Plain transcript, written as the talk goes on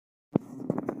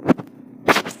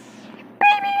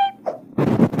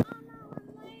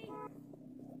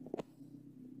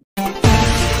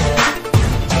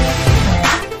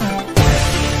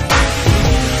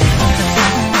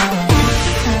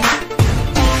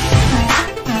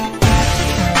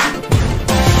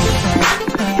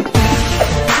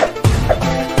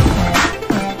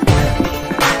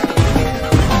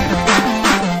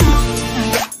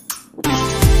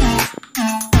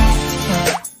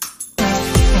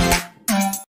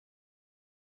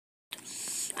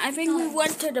I think we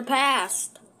went to the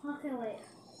past. Okay, wait.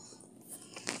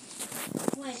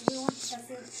 Wait, we went to the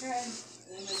future and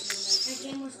the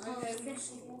game was called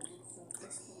Fish.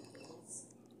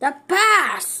 The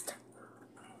past!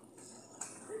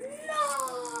 No!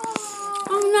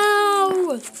 Oh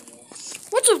no!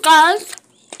 What's up, guys?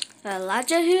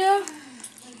 Elijah here.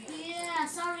 Yeah,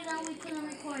 sorry that we couldn't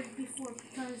record before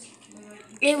because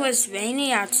It was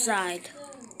rainy outside.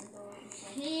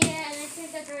 yeah, and I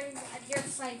think that there is at your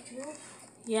side too.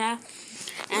 Yeah.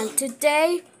 And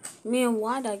today, me and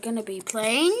Watt are gonna be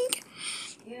playing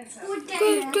Squid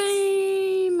Squid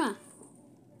Game.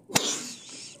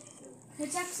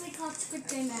 It's actually called Squid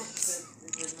Game X.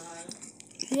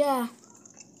 Yeah.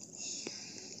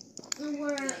 And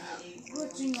we're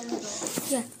glitching a little.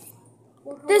 Yeah.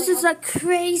 This is a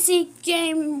crazy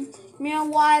game me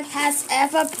and Watt has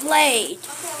ever played.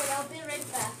 Okay, wait, I'll be right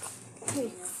back.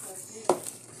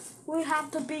 We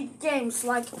have to beat games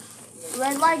like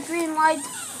red light, green light,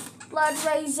 blood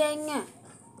raising,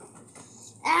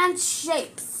 and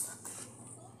shapes.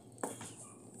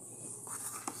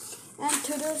 And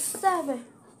to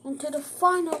the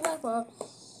final level,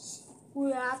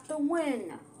 we have to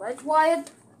win. Right,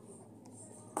 Wyatt?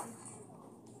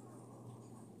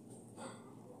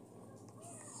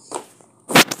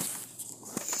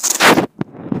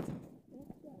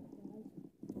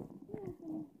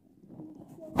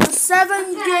 There's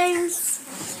 7 games,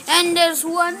 and there's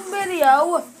one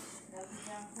video.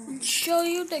 And show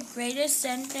you the greatest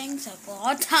endings of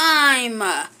all time.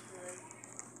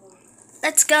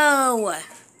 Let's go.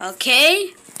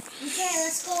 Okay? Okay,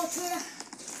 let's go to the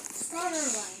starter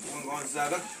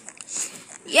line.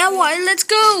 Yeah, why? Let's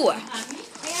go.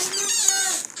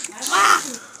 Ah,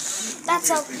 that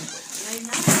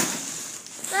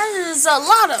is a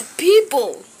lot of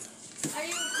people. Are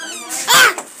you coming?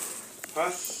 Ah,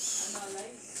 Huh?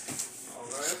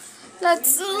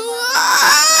 that's a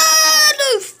lot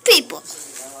of people.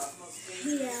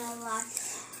 Yeah, a lot.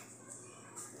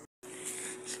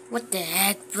 What the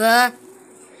heck, bruh?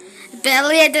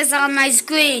 Bilot is on my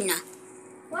screen.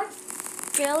 What?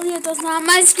 Bilot is on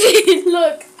my screen.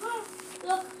 Look.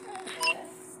 Look.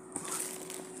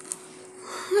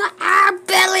 Ah,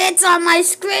 Bilot's on my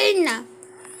screen.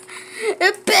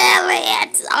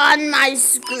 Bilot's on my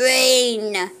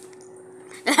screen.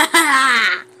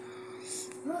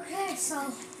 Okay,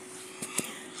 so.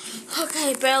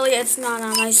 Okay, Bilot's not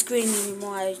on my screen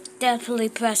anymore. I definitely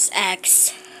press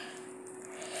X.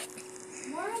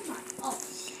 Where am I? Oh.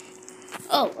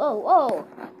 Oh. Oh,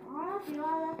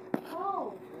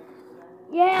 oh.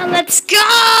 Yeah, let's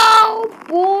go,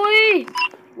 boy.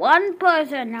 One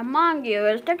person among you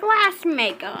is the glass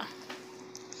maker.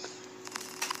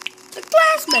 The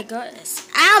glass maker is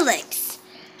Alex.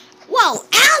 Whoa,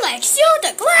 Alex, you're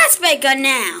the glass maker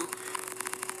now.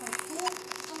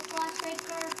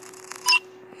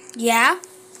 Yeah,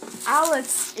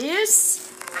 Alex is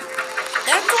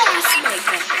the glass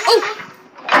maker. Oh!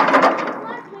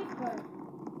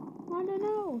 I don't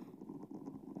know.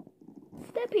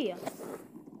 Step here.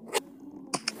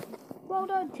 Well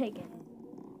done, take it.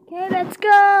 Okay, let's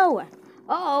go.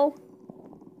 Uh-oh.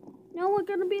 No, we're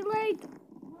gonna be late.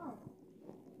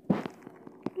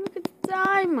 Look at the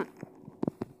time.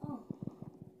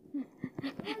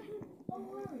 Don't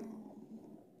worry.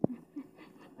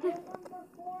 I remember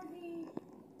 42.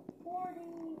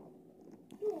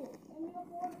 And you're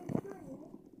 43.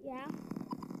 Yeah.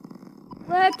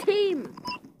 We're a team.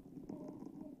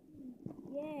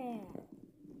 Yeah.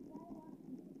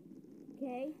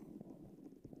 Okay.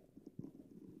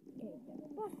 The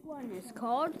first one is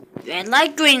called red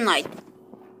light, green light.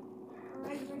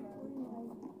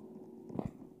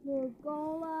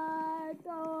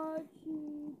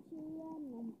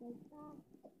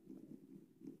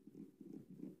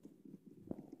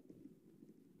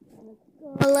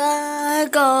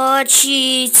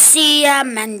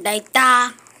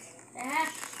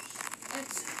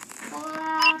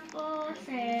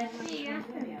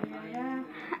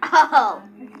 Oh.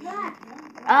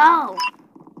 Oh.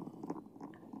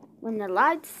 When it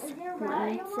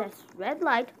says red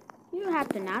light, you have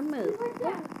to not move.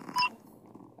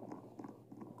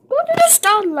 Go to the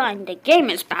start line. The game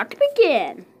is about to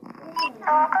begin.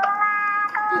 Stop.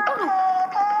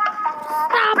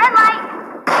 Red light.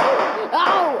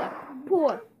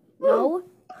 Oh,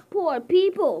 poor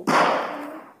people.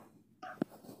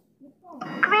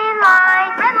 Green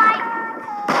light, red light.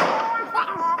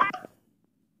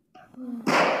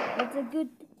 That's a good,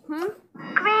 huh?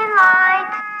 Green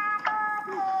light,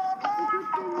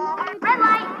 red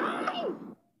light.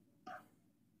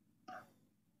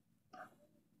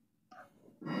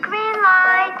 Green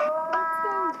light.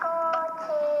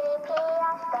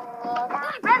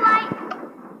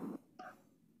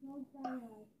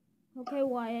 Okay,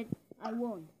 Wyatt, I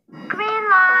won. Green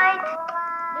light.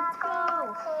 Let's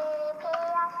go.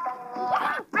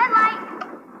 Red light.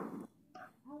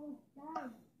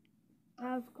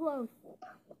 That was close.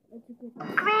 That's a good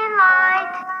one. Green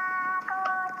light.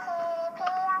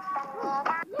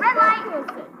 Red light.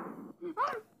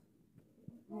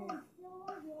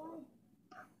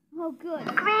 Oh, good.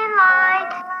 Green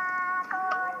light.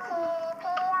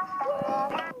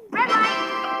 Red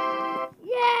light.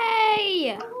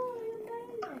 Yay!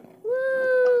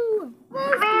 Woo!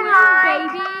 First Green win,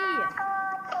 light. baby!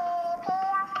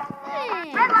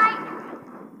 Red light.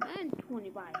 And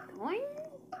 25 coins.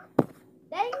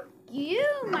 Thank you,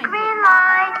 my Green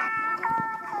light.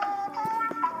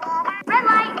 Red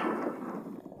light.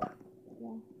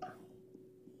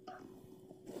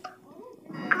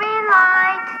 Green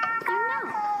light.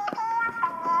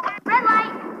 Red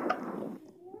light.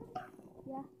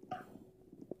 Yeah.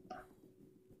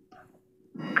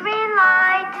 Green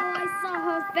light. Oh, I saw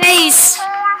her face!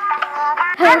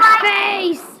 Her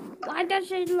face! Why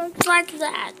does it look like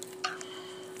that?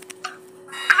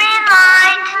 Green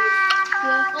light.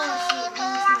 Red light.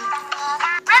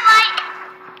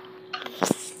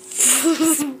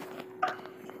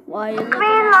 Why are you looking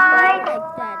Green at light. me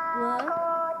like that, bro?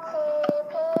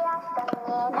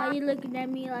 Why are you looking at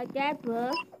me like that,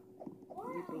 bro?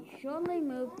 You can surely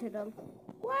move to the...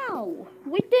 Wow!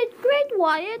 We did great,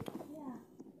 Wyatt!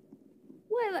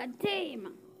 We're a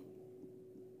team!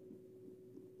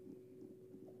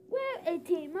 We're a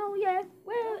team, oh yeah,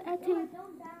 we're a team.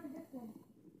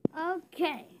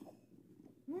 Okay.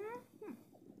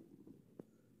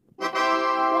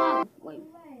 Wow, wait.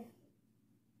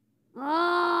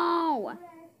 Oh!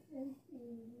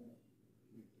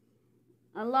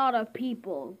 A lot of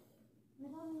people.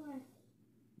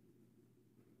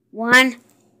 1,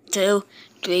 2,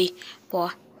 3,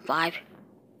 4, 5.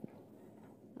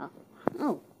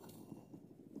 Oh.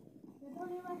 There's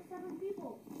only like 7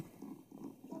 people.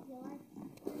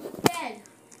 Dead.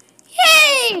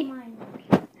 Yay! Mine.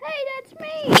 Hey, that's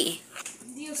me.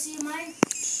 Do you see mine?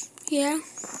 Yeah.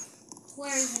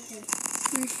 Where is it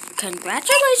then?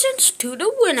 Congratulations to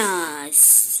the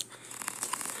winners.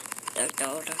 The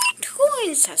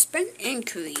coins has been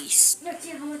increased. Let's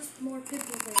see how much more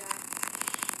people there are.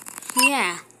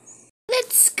 Yeah.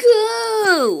 Let's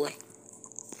go.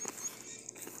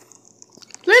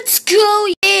 Let's go,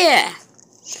 yeah.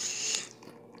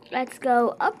 Let's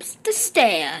go up the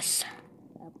stairs.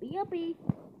 Uppy, uppy.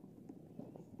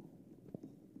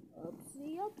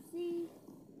 Upsy, upsy.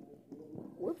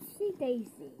 Whoopsie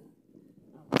daisy.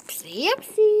 Upsy,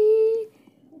 upsy.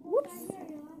 Whoops.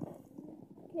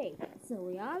 Okay, so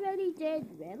we already did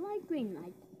red light, green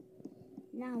light.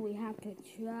 Now we have to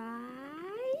try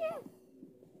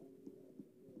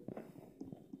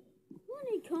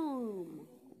honeycomb.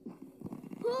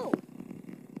 Oh.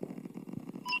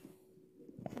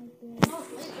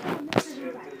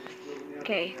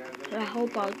 Okay, so how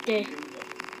about this?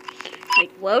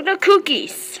 Like, where are the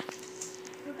cookies?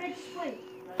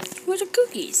 Where are the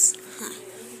cookies? Huh.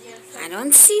 I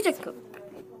don't see the cookies.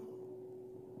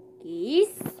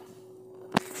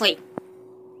 Wait.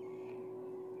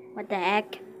 What the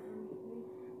heck?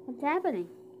 What's happening?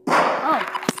 Oh.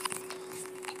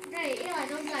 Hey, Eli,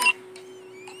 don't die.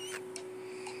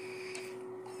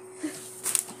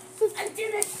 I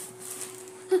did it!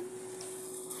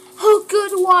 Oh,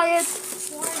 good, Wyatt.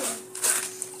 Wyatt.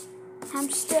 I'm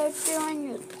still doing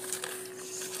it.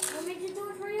 Want me to do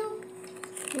it for you?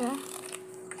 Yeah.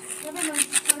 Never mind,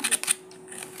 just charge it.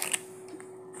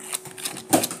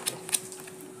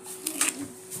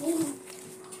 Oh.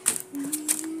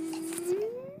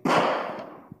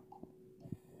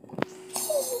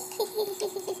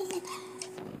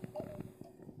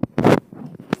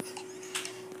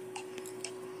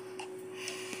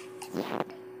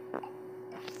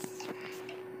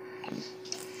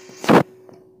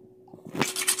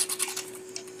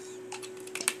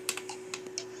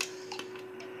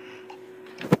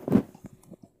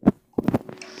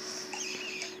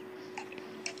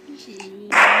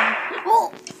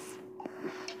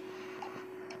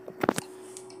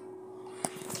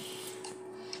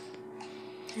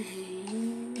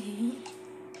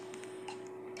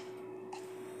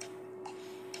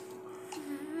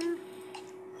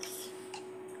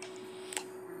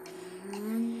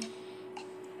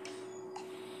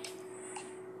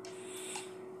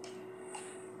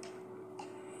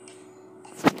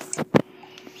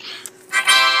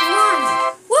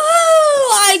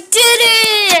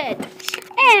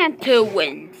 And 2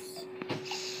 wins.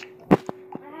 I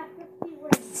have 50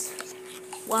 wins.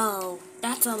 Wow,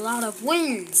 that's a lot of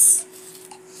wins.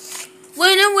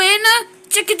 Winner, winner,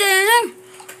 chicken dinner.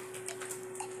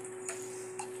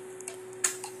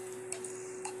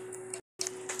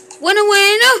 Winner,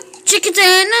 winner, chicken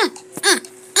dinner.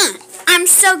 I'm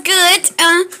so good.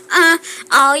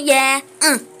 Oh yeah.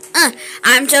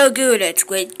 I'm so good at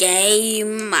Squid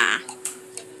Game.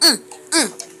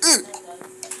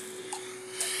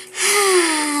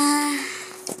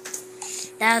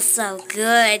 That's so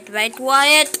good, right,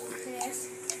 Wyatt? Yes.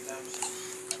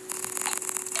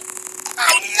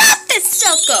 I love this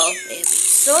circle.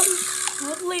 Ep6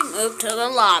 totally moved to the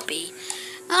lobby.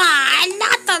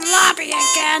 Not the lobby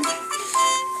again.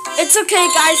 It's okay,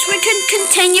 guys. We can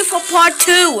continue for part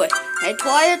 2. Right,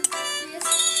 Wyatt?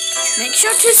 Yes. Make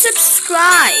sure to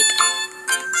subscribe.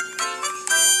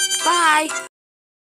 Bye.